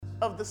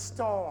of the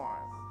storm.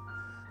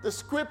 The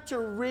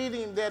scripture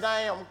reading that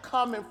I am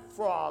coming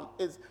from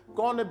is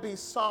going to be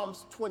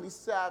Psalms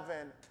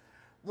 27,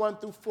 1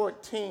 through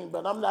 14,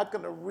 but I'm not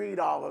going to read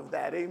all of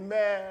that.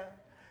 Amen.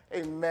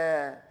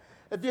 Amen.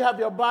 If you have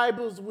your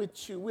Bibles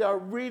with you, we are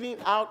reading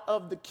out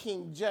of the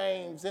King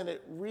James, and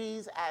it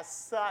reads as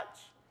such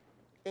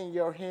in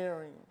your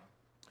hearing.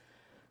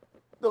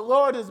 The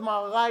Lord is my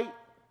light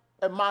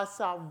and my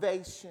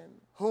salvation.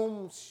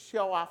 Whom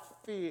shall I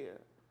fear?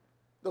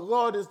 The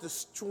Lord is the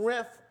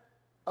strength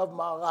of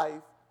my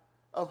life.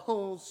 Of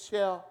whom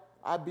shall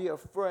I be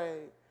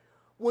afraid?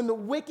 When the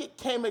wicked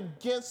came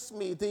against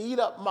me to eat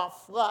up my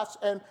flesh,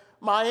 and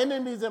my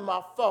enemies and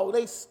my foe,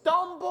 they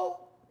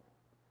stumble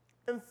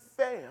and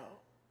fail.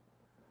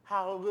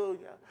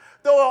 Hallelujah.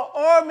 Though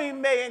an army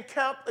may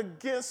encamp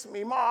against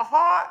me, my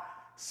heart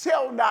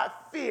shall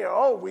not fear.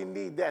 Oh, we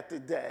need that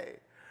today.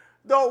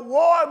 Though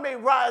war may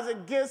rise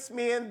against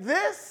me, in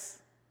this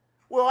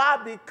will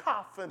I be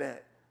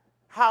confident.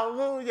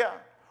 Hallelujah.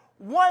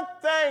 One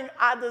thing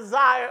I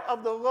desire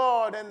of the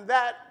Lord, and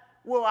that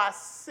will I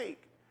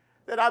seek,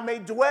 that I may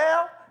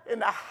dwell in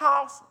the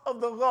house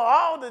of the Lord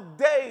all the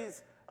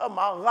days of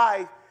my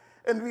life,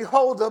 and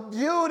behold the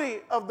beauty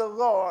of the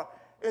Lord,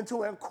 and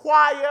to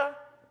inquire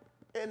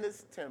in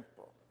his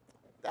temple.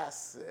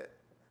 That's it.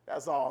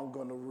 That's all I'm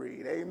going to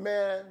read.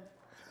 Amen.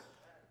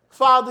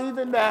 Father,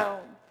 even now,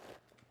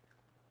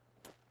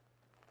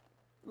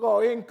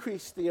 Lord,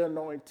 increase the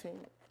anointing.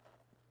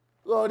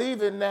 Lord,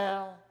 even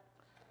now,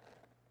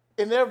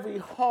 in every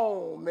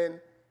home and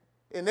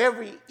in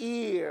every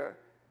ear,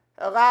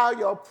 allow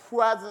your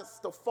presence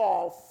to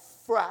fall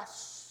fresh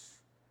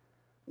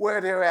where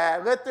they're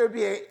at. Let there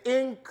be an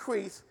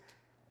increase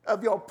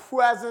of your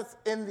presence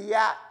in the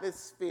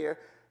atmosphere.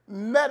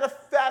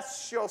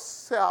 Manifest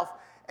yourself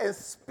and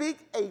speak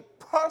a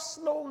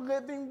personal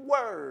living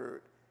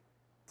word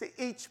to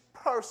each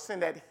person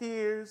that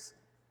hears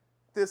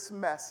this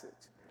message.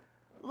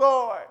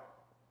 Lord,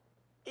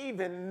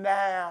 even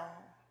now,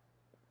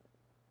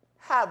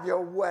 have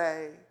your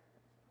way.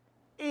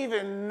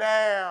 Even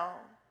now,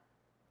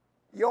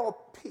 your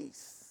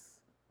peace.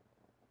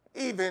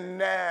 Even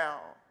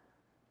now,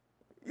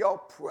 your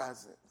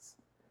presence.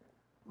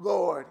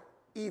 Lord,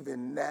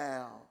 even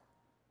now,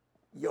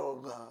 your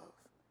love.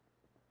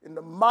 In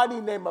the mighty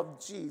name of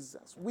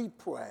Jesus, we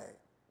pray.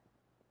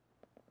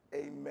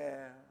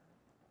 Amen.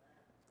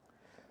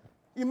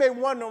 You may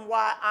wonder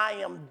why I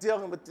am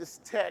dealing with this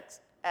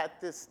text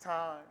at this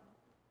time.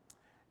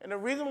 And the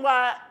reason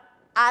why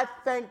I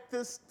think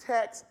this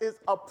text is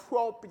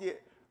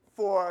appropriate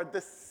for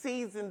the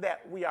season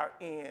that we are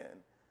in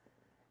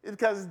is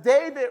because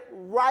David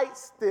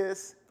writes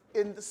this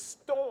in the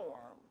storm.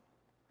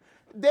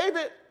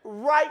 David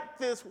writes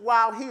this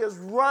while he is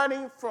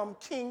running from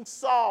King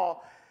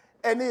Saul,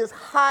 and he is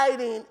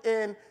hiding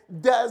in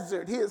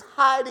desert. He is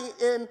hiding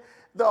in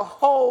the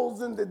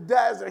holes in the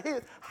desert. He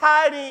is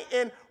hiding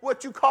in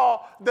what you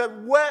call the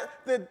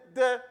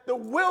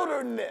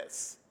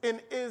wilderness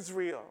in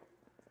Israel.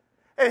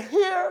 And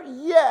here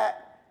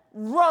yet,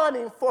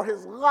 running for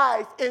his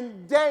life,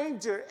 in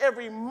danger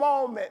every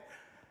moment,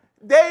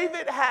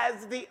 David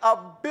has the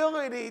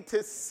ability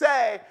to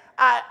say,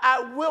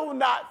 I will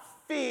not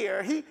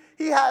fear.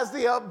 He has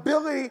the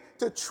ability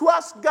to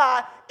trust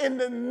God in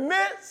the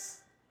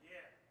midst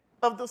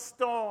of the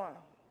storm.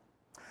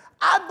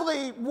 I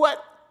believe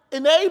what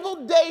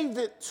enabled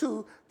David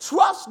to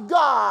trust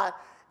God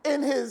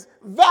in his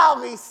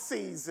valley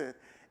season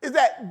is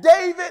that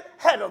David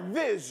had a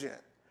vision.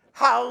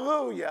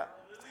 Hallelujah.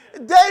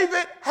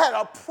 David had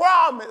a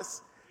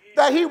promise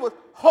that he was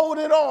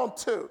holding on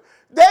to.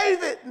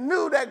 David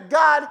knew that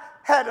God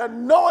had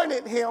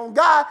anointed him.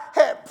 God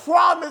had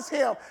promised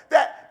him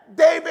that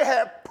David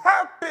had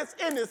purpose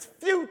in his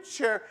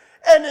future.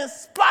 And in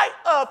spite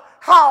of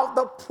how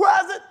the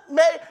present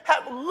may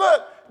have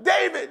looked,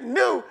 David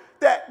knew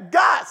that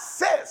God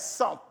said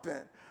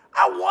something.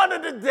 I wonder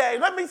today,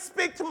 let me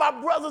speak to my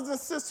brothers and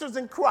sisters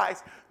in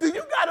Christ. Do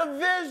you got a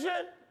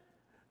vision?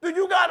 Do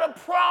you got a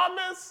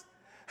promise?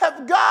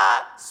 Have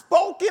God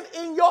spoken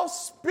in your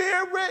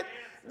spirit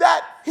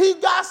that he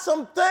got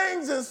some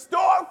things in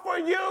store for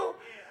you?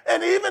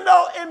 And even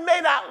though it may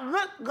not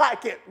look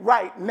like it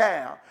right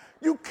now,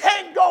 you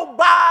can't go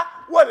by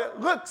what it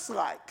looks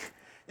like.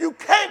 You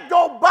can't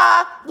go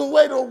by the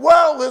way the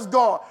world is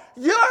going.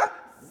 Your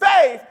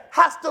faith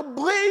has to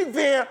believe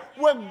in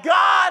what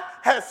God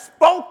has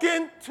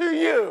spoken to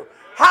you.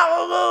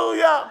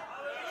 Hallelujah.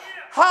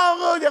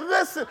 Hallelujah.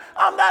 Listen,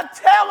 I'm not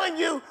telling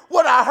you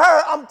what I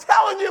heard. I'm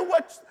telling you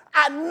what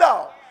I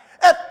know.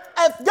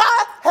 If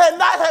God had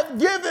not have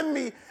given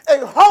me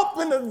a hope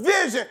and a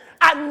vision,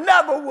 I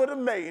never would have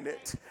made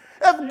it.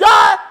 If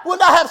God would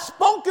not have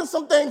spoken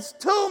some things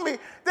to me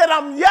that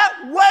I'm yet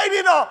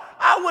waiting on,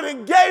 I would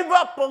have gave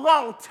up a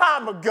long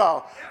time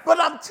ago. But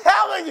I'm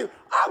telling you,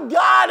 our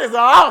God is an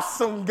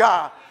awesome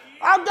God.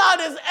 Our God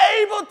is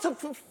able to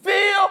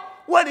fulfill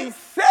what he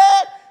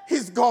said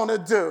he's going to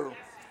do.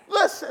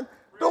 Listen,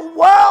 the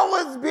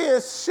world is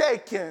being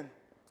shaken,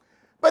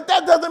 but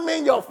that doesn't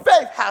mean your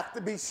faith has to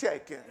be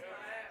shaken.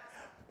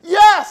 Yeah,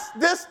 yes,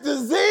 this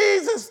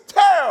disease is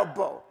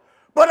terrible,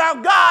 but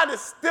our God is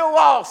still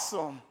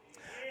awesome.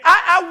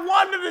 I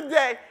wonder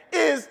today,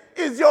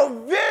 is your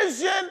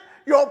vision,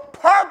 your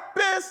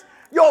purpose,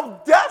 your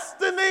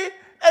destiny,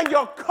 and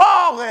your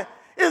calling,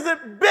 is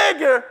it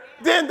bigger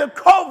than the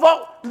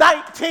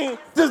COVID-19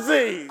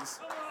 disease?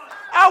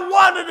 I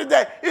wonder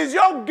today, is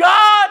your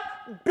God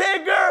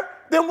bigger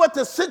than what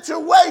the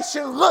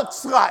situation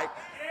looks like?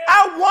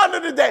 I wonder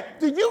today,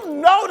 do you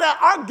know that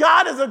our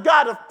God is a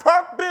God of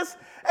purpose?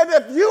 And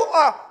if you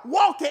are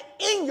walking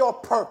in your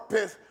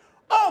purpose,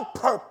 on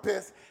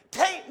purpose,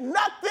 can't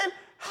nothing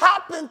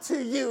happen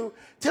to you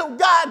till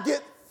God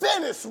gets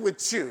finished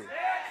with you.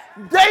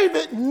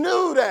 David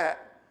knew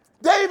that.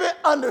 David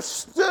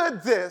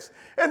understood this.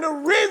 And the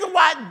reason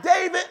why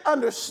David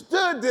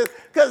understood this,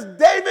 because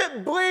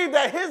David believed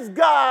that his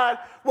God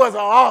was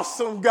an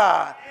awesome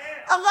God.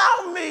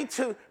 Allow me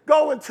to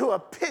go into a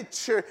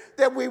picture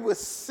that we will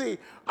see.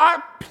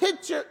 Our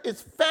picture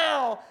is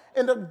found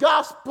in the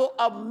Gospel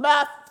of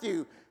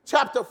Matthew,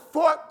 chapter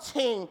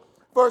 14,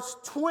 verse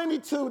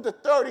 22 to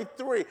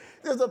 33.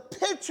 There's a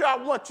picture I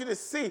want you to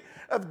see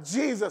of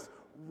Jesus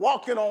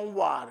walking on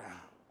water.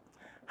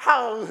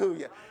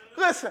 Hallelujah.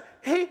 Listen,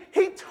 he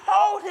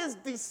told his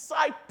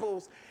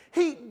disciples,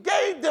 he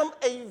gave them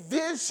a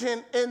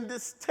vision in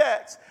this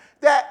text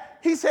that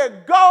he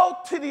said, go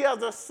to the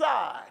other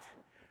side.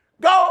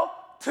 Go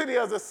to the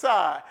other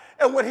side.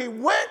 And when he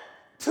went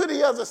to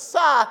the other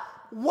side,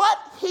 what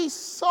he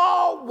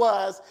saw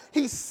was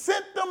he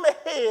sent them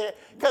ahead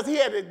because he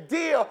had to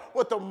deal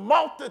with the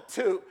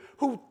multitude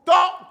who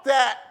thought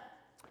that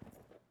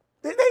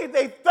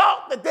they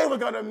thought that they were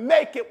going to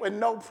make it with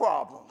no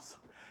problems.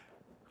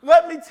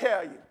 Let me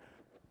tell you,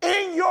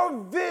 in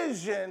your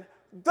vision,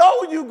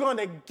 though you're going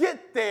to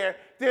get there,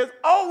 there's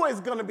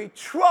always going to be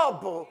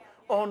trouble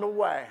on the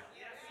way.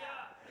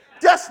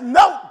 Just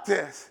note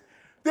this.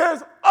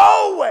 There's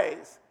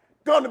always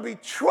going to be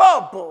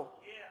trouble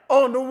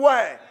on the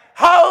way.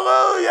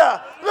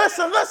 Hallelujah.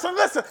 Listen.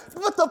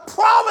 But the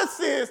promise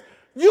is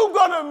you're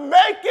going to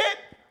make it.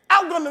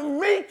 I'm going to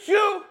meet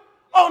you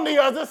on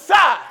the other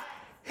side.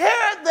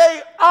 Here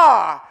they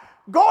are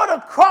going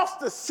across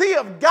the Sea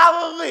of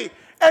Galilee.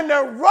 And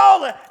they're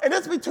rolling, and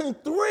it's between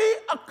 3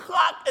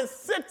 o'clock and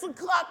 6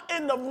 o'clock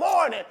in the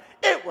morning.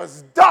 It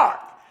was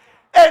dark.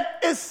 And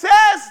it says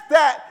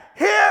that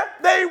here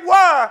they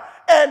were,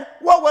 and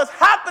what was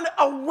happening,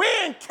 a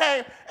wind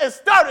came and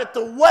started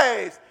the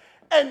waves.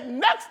 And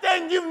next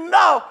thing you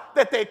know,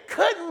 that they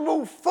couldn't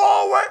move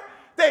forward,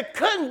 they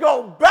couldn't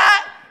go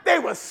back, they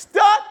were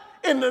stuck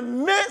in the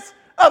midst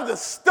of the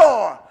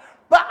storm.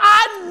 But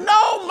I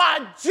know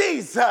my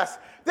Jesus,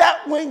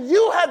 that when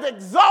you have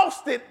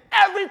exhausted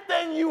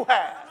everything you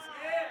have,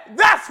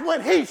 that's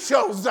when he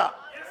shows up.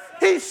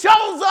 He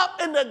shows up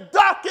in the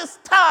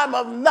darkest time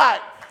of night.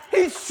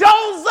 He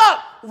shows up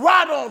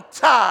right on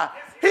time.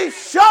 He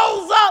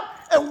shows up,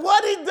 and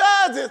what he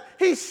does is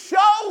he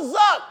shows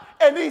up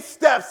and he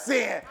steps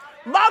in.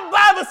 My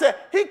Bible said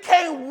he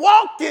came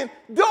walking,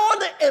 doing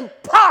the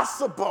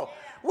impossible.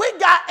 We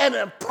got an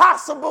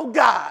impossible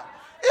God.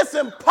 It's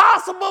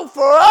impossible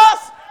for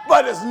us,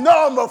 but it's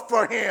normal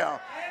for him.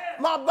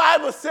 My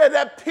Bible said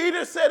that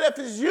Peter said, if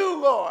it's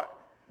you, Lord,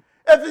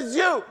 if it's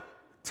you,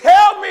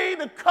 tell me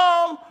to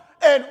come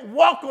and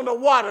walk on the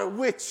water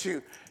with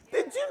you.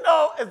 Did you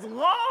know as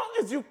long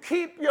as you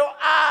keep your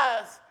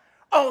eyes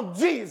on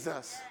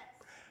Jesus,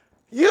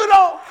 you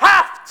don't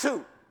have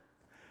to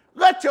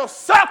let your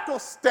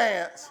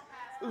circumstance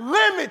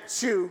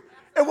limit you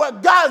in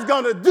what God's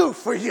going to do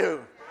for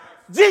you.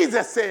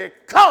 Jesus said,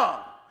 come.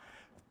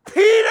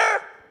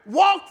 Peter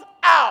walked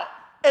out,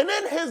 and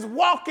in his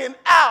walking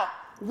out,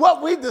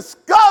 what we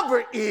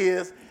discover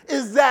is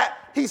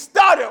that he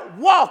started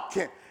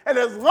walking. And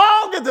as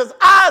long as his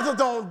eyes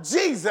was on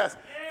Jesus,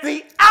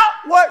 the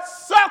outward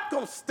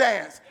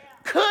circumstance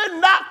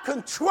could not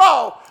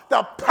control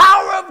the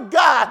power of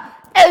God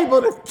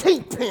able to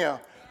keep him.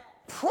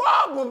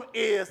 Problem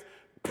is,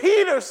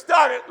 Peter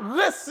started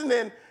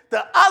listening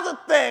to other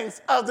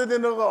things other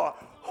than the Lord.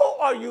 Who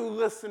are you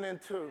listening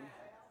to?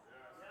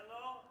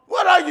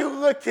 What are you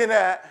looking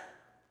at?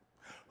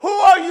 Who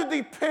are you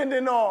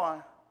depending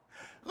on?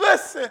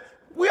 Listen,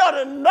 we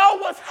ought to know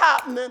what's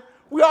happening.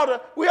 We ought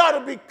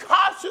to be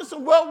cautious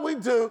of what we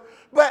do.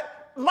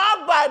 But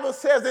my Bible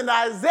says in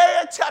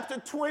Isaiah chapter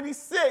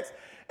 26,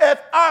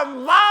 if our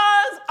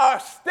minds are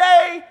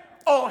stayed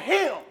on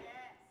him,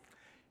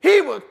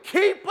 he will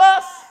keep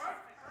us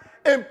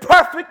in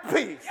perfect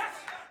peace.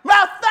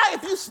 Matter of fact,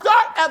 if you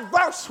start at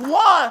verse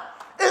 1,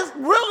 it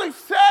really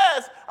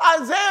says,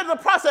 Isaiah the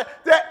prophet,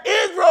 that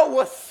Israel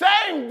was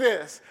saying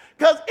this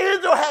because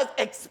Israel has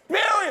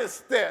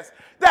experienced this.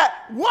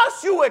 That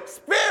once you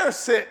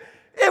experience it,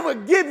 it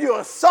would give you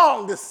a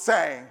song to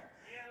sing.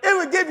 It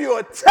would give you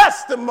a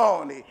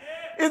testimony.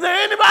 Is there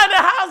anybody in the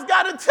house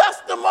got a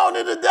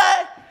testimony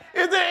today?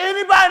 Is there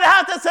anybody in the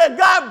house that said,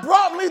 God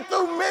brought me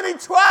through many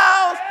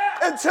trials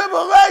and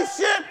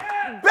tribulation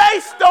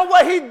based on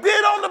what he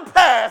did on the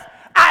past?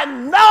 I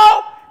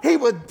know he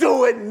would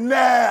do it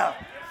now.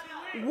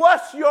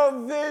 What's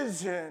your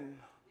vision?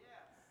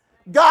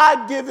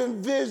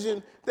 God-given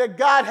vision that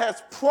God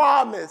has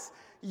promised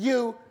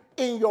you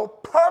in your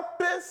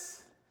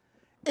purpose,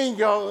 in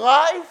your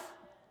life,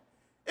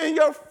 in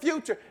your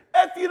future.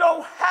 If you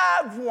don't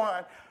have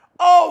one,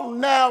 oh,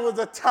 now is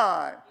the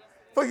time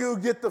for you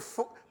to get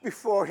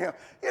before him.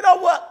 You know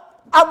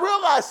what? I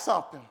realized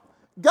something.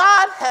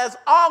 God has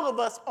all of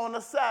us on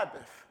a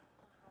Sabbath.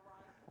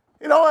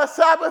 You know what a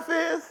Sabbath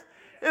is?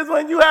 It's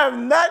when you have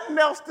nothing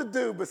else to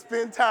do but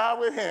spend time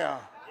with him.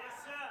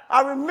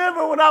 I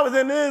remember when I was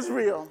in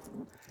Israel,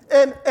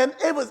 and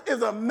it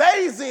was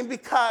amazing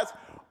because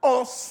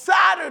on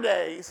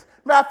Saturdays,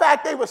 matter of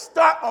fact, they would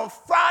start on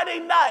Friday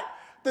night,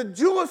 the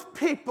Jewish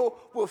people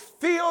would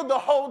fill the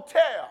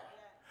hotel.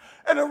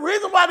 And the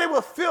reason why they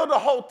would fill the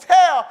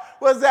hotel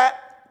was that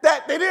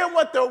they didn't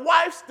want their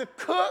wives to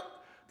cook.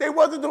 They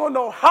wasn't doing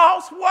no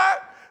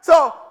housework.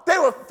 So they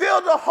would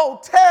fill the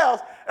hotels,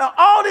 and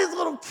all these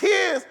little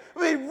kids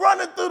would be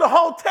running through the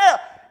hotel.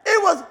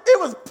 It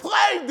was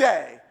play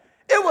day.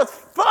 It was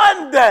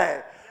fun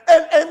day.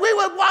 And we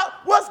would watch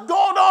what's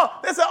going on.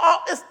 They said,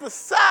 oh, it's the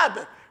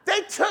Sabbath.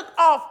 They took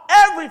off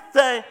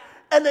everything,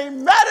 and they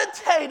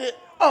meditated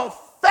on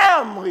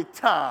family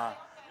time,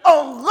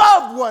 on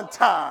loved one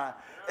time,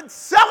 and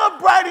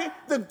celebrating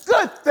the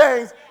good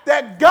things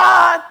that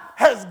God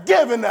has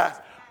given us.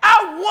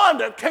 I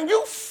wonder, can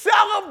you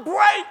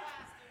celebrate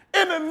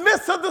in the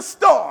midst of the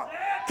storm?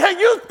 Can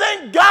you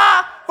thank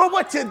God for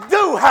what you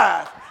do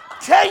have?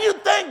 Can you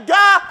thank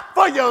God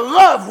for your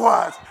loved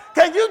ones?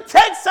 Can you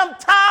take some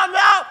time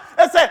out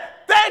and say,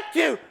 thank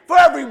you for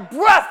every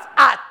breath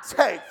I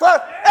take,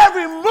 for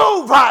every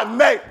move I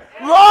make?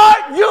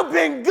 Lord, you've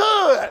been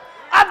good.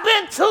 I've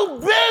been too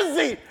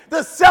busy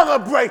to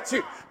celebrate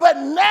you. But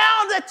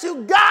now that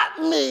you got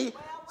me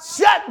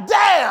shut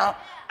down,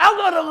 I'm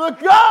going to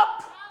look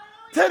up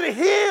to the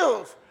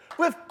hills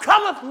with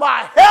cometh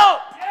my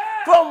help.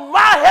 For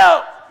my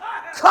help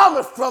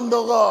cometh from the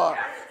Lord.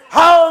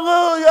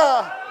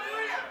 Hallelujah.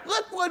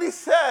 Look what he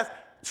says.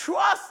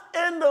 Trust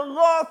in the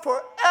Lord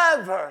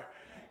forever.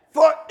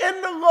 For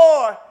in the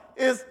Lord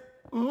is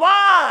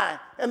mine.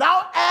 And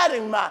I'm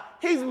adding mine.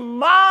 He's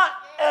my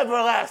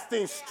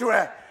everlasting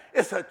strength.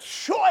 It's a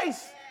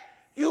choice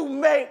you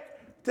make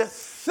to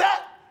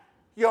set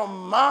your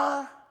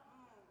mind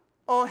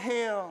on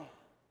him.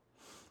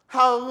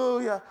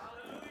 Hallelujah.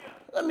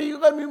 Let me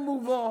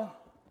move on.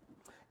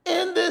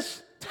 In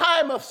this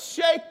time of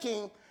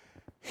shaking,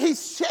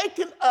 he's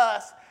shaking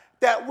us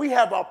that we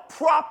have a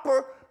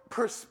proper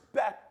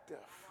perspective.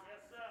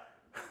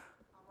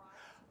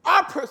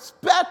 Our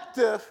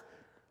perspective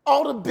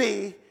ought to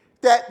be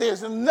that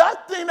there's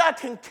nothing I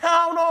can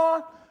count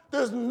on,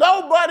 there's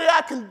nobody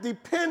I can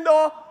depend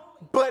on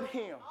but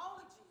him.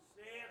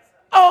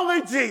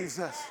 Only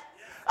Jesus.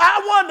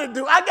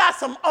 I got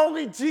some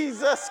only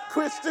Jesus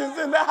Christians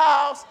in the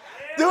house.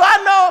 Do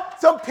I know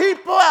some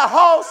people at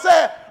home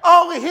saying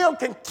only him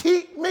can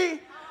keep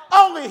me?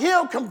 Only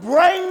him can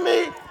bring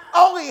me?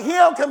 Only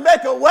him can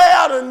make a way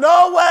out of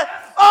no way?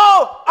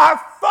 Oh,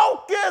 our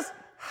focus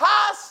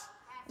has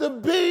to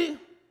be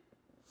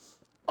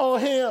on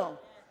him.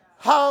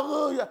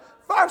 Hallelujah.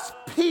 1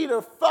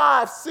 Peter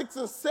 5, 6,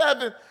 and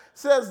 7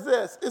 says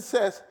this. It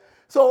says,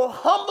 so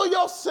humble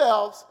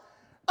yourselves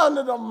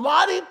under the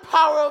mighty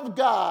power of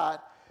God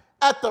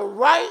at the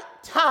right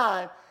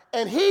time,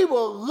 and he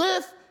will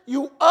lift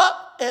you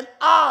up in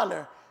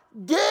honor.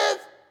 Give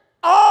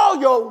all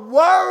your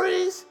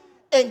worries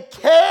and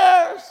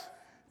cares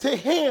to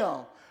him,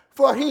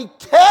 for he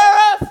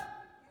careth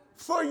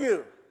for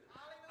you.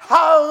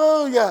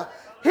 Hallelujah.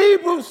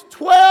 Hebrews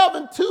 12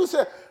 and 2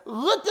 says,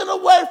 looking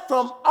away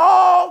from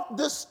all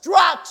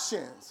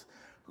distractions,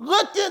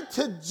 looking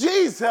to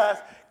Jesus.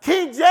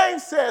 King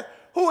James says,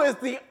 who is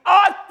the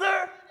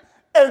author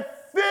and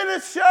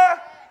finisher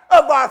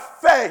of our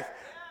faith.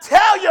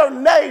 Tell your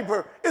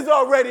neighbor it's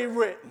already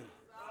written.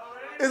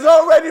 It's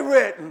already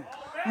written.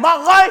 My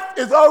life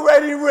is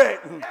already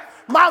written.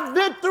 My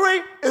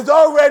victory is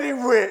already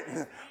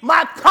written.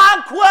 My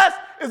conquest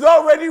is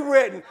already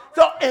written.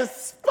 So in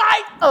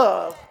spite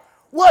of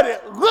what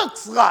it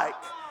looks like,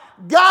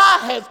 God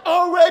has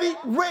already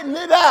written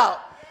it out.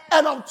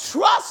 And I'm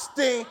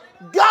trusting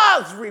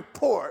God's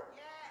report.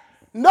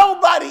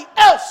 Nobody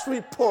else's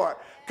report.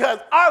 Because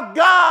our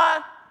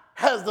God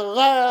has the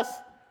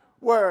last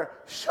word.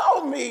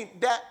 Show me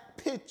that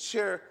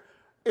picture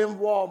in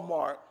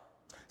Walmart.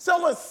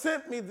 Someone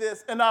sent me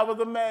this and I was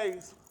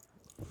amazed.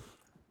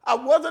 I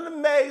wasn't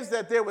amazed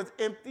that there was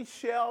empty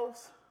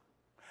shelves.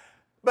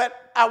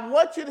 But I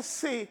want you to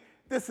see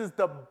this is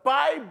the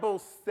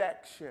Bible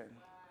section.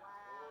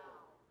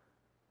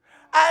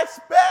 I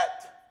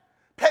expect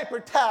paper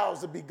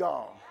towels to be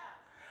gone.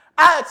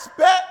 I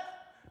expect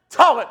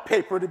toilet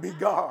paper to be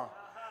gone.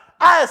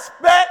 I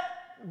expect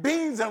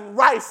beans and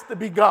rice to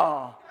be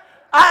gone.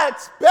 I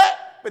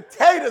expect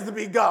potatoes to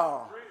be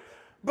gone.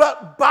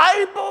 But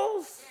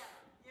Bibles,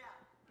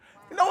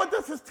 you know what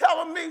this is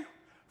telling me?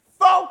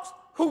 Folks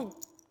who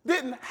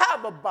didn't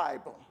have a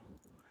Bible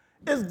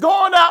is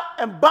going out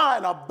and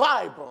buying a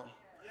Bible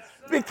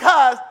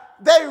because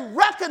they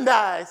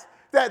recognize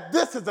that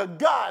this is a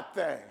God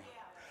thing.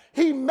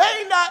 He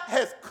may not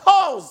have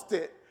caused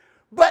it,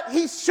 but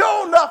he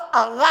sure enough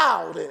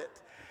allowed it.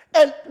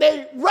 And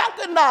they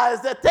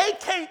recognize that they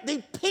can't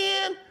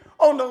depend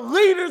on the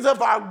leaders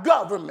of our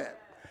government.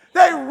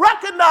 They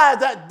recognize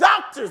that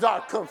doctors are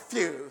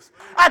confused.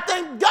 I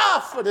thank God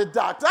for the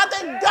doctors. I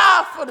thank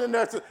God for the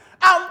nurses.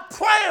 I'm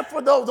praying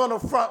for those on the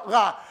front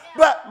line.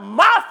 But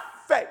my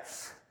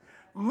faith,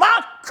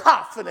 my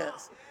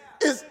confidence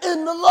is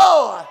in the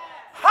Lord.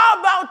 How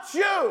about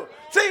you?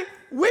 See,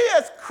 we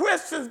as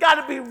Christians got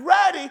to be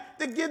ready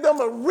to give them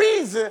a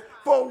reason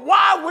for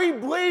why we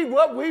believe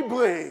what we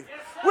believe.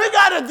 We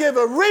got to give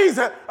a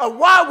reason of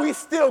why we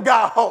still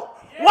got hope,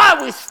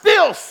 why we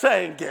still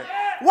singing,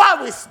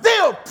 why we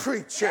still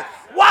preaching,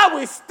 why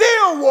we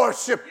still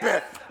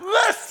worshiping.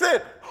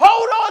 Listen,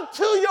 hold on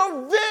to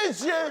your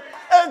vision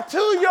and to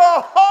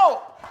your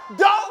hope.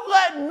 Don't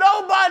let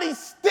nobody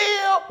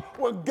steal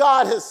what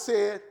God has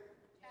said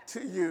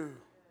to you.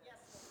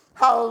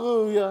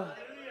 Hallelujah.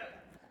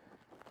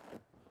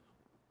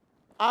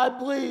 I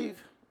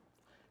believe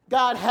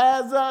God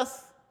has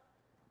us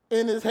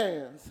in his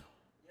hands.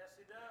 Yes,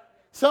 he does.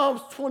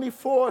 Psalms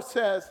 24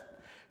 says,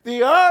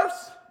 the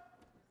earth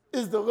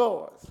is the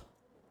Lord's,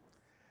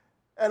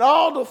 and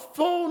all the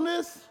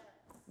fullness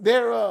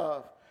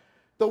thereof,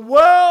 the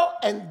world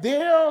and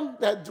them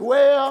that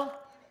dwell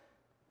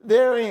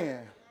therein.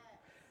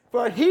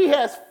 For he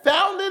has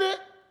founded it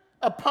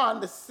upon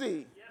the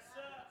sea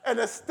and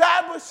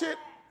established it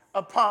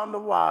upon the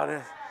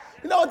waters.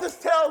 You know what this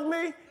tells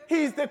me?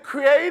 He's the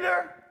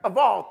creator of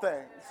all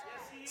things.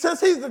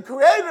 Since he's the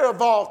creator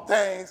of all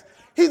things,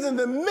 he's in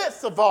the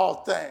midst of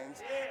all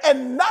things.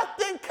 And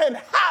nothing can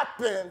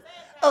happen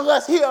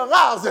unless he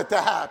allows it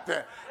to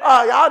happen.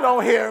 Oh, y'all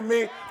don't hear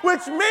me.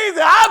 Which means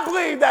that I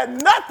believe that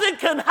nothing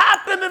can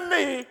happen to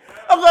me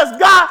unless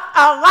God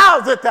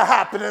allows it to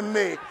happen to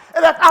me.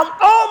 And if I'm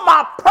on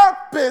my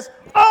purpose,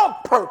 on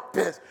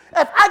purpose,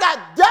 if I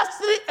got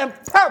destiny and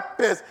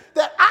purpose,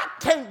 that I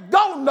can't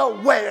go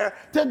nowhere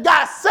till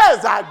God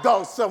says I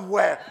go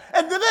somewhere.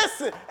 And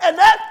listen, and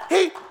then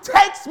he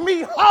takes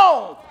me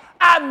home.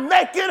 I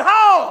make it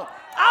home.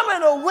 I'm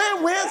in a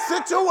win-win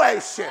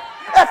situation.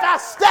 If I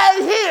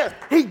stay here,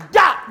 he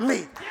got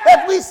me.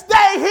 If we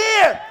stay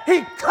here,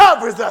 he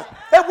covers us.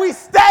 If we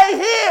stay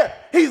here,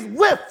 he's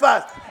with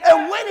us.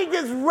 And when he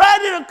gets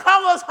ready to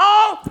call us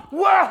home,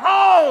 we're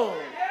home.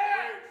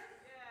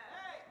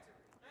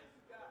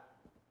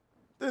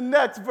 The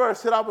next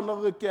verse that I want to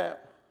look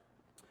at,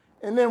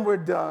 and then we're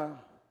done.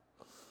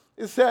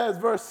 It says,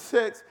 verse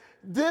 6,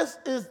 this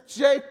is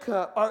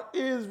Jacob, or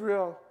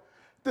Israel,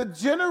 the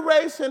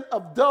generation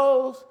of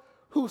those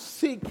who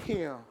seek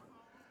him,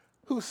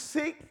 who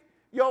seek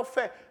your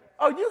face.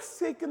 Are you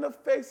seeking the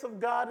face of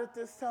God at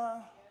this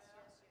time?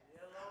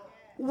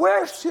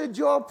 Where should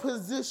your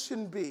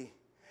position be?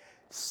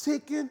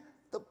 Seeking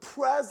the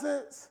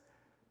presence,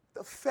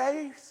 the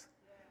face,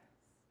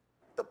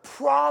 the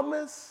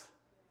promise,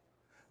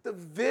 the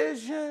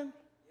vision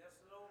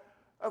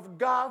of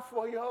God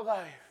for your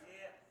life.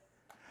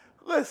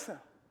 Listen,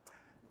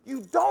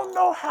 you don't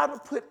know how to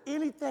put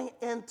anything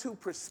into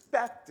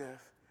perspective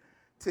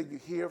till you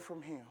hear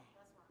from him.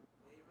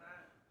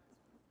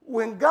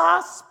 When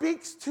God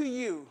speaks to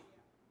you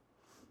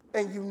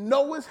and you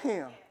know it's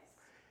him,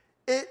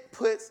 it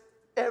puts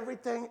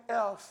everything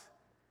else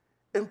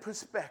in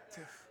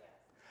perspective.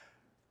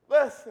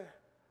 Listen,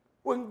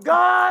 when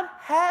God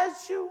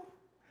has you,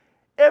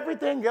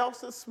 everything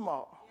else is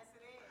small.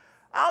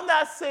 I'm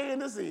not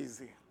saying it's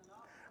easy.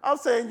 I'm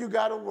saying you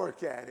got to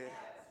work at it.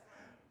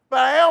 But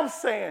I am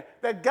saying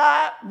that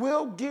God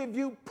will give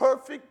you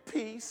perfect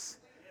peace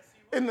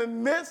in the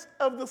midst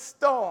of the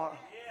storm.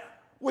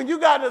 When you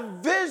got a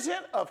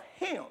vision of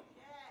him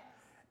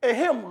and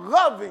him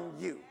loving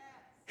you,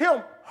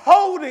 him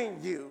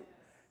holding you,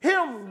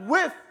 him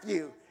with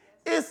you,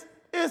 it's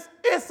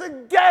a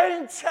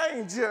game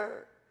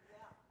changer.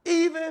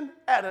 Even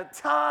at a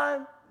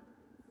time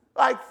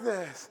like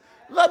this.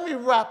 Let me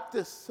wrap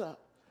this up.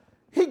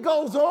 He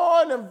goes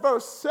on in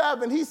verse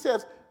 7. He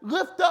says,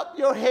 lift up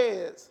your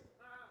heads,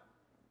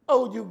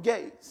 O you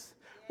gates.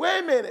 Wait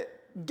a minute.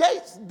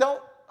 Gates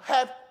don't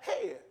have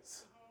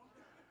heads.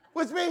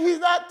 Which means he's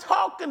not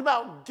talking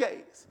about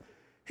gates.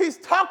 He's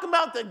talking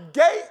about the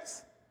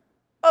gates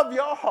of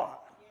your heart.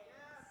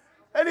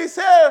 And he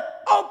said,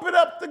 open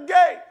up the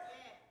gate.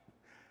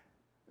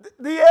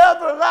 The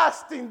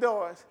everlasting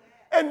doors.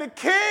 And the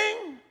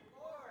King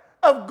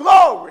of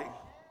glory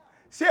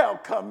shall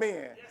come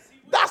in.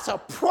 That's a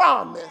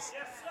promise.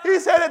 He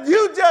said, if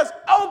you just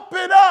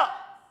open up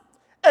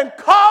and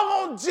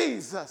call on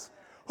Jesus,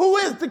 who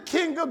is the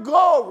King of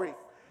glory,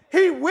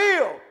 he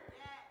will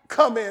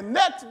come in.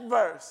 Next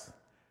verse.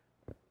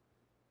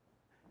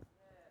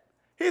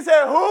 He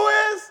said, who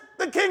is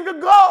the King of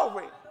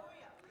glory?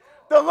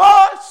 The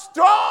Lord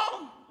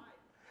strong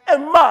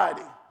and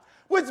mighty,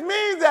 which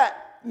means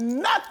that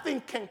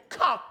nothing can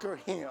conquer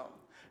him.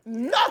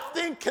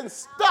 Nothing can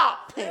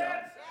stop him.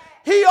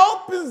 He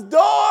opens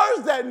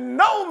doors that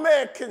no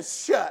man can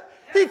shut.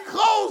 He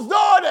closed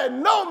door that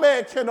no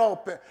man can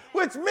open,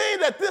 which means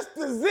that this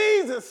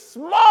disease is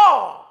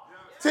small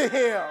to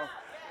him.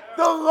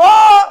 The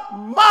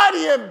Lord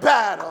mighty in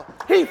battle.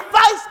 He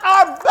fights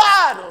our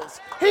battles.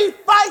 He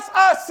fights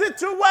our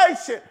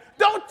situation.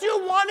 Don't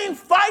you want him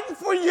fighting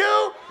for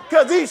you?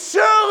 Because he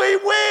surely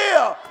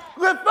will.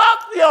 Lift up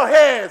your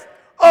heads,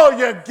 oh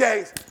your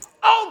gates.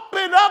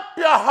 Open up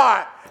your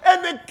heart.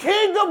 And the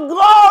King of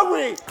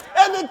glory,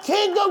 and the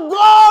King of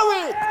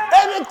glory,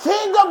 and the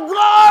King of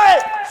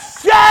glory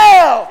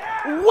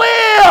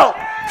will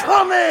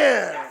come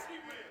in.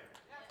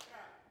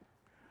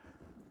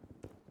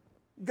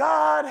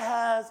 God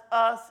has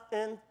us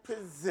in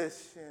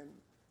position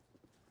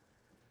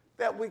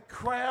that we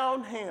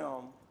crown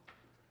him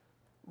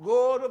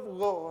Lord of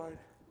Lords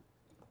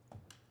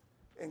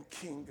and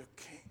King of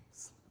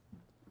Kings.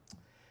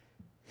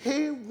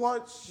 He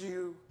wants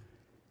you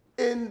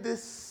in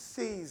this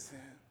season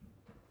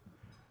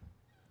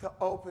to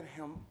open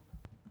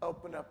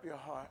up your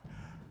heart.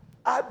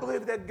 I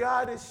believe that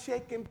God is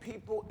shaking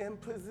people in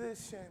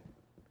position.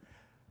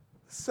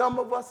 Some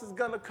of us is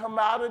going to come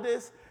out of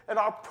this and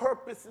our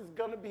purpose is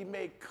going to be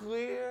made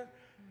clear,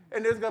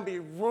 and there's going to be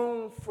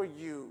room for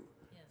you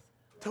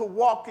to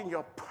walk in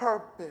your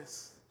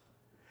purpose.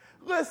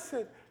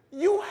 Listen,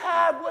 you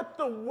have what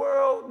the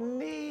world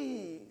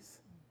needs.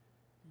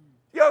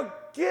 Your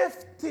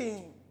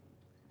gifting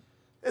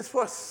is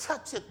for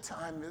such a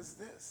time as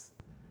this.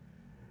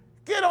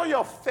 Get on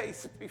your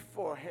face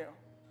before him.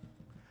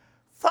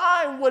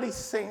 Find what he's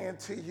saying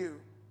to you.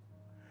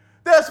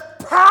 There's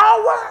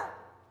power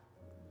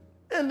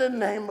in the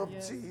name of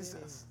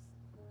Jesus.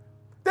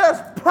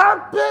 There's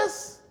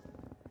purpose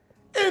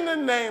in the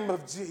name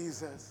of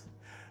Jesus.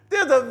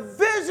 There's a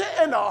vision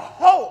and a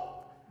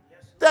hope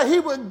that he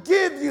would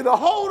give you to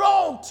hold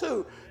on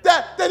to.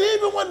 That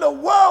even when the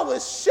world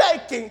is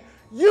shaking,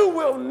 you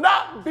will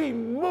not be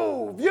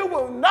moved. You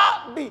will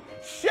not be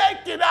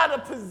shaken out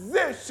of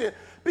position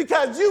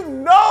because you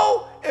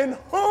know in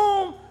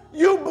whom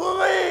you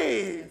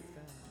believe.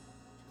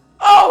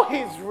 Oh,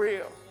 he's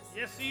real.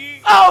 Yes, he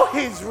is. Oh,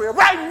 he's real.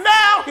 Right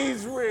now,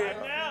 he's real.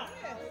 Right now.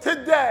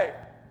 Today,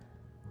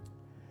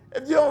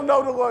 if you don't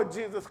know the Lord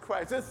Jesus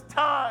Christ, it's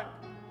time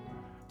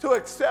to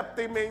accept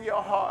him in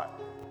your heart.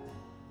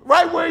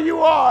 Right where you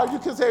are, you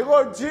can say,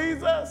 Lord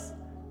Jesus,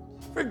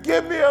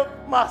 forgive me of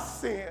my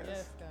sins.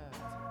 Yes, God.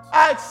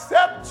 I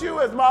accept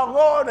you as my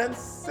Lord and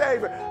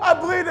Savior. I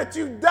believe that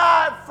you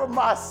died for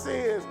my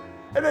sins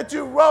and that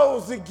you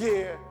rose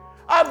again.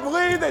 I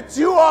believe that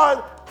you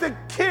are the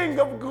King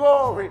of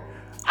glory.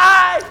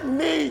 I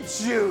need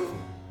you.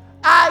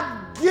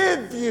 I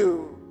give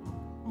you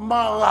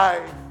my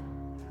life.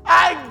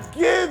 I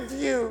give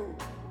you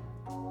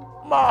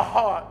my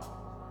heart.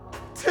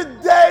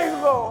 Today,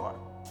 Lord,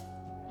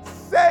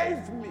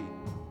 save me.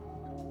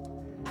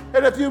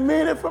 And if you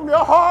mean it from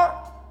your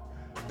heart,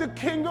 the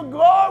King of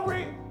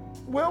glory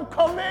will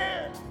come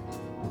in.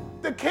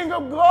 The King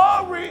of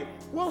glory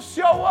will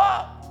show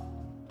up.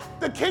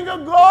 The King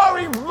of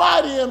glory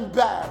mighty in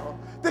battle.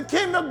 The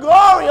King of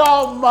glory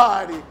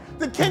almighty.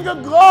 The King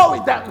of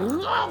glory that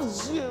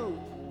loves you.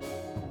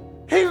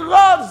 He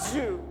loves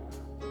you.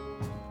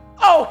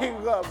 Oh, he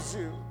loves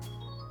you.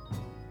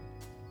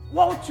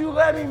 Won't you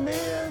let him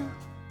in?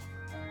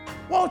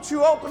 Won't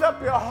you open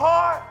up your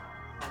heart?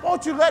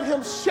 Won't you let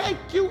him shake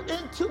you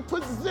into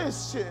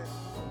position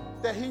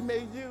that he may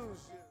use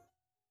you?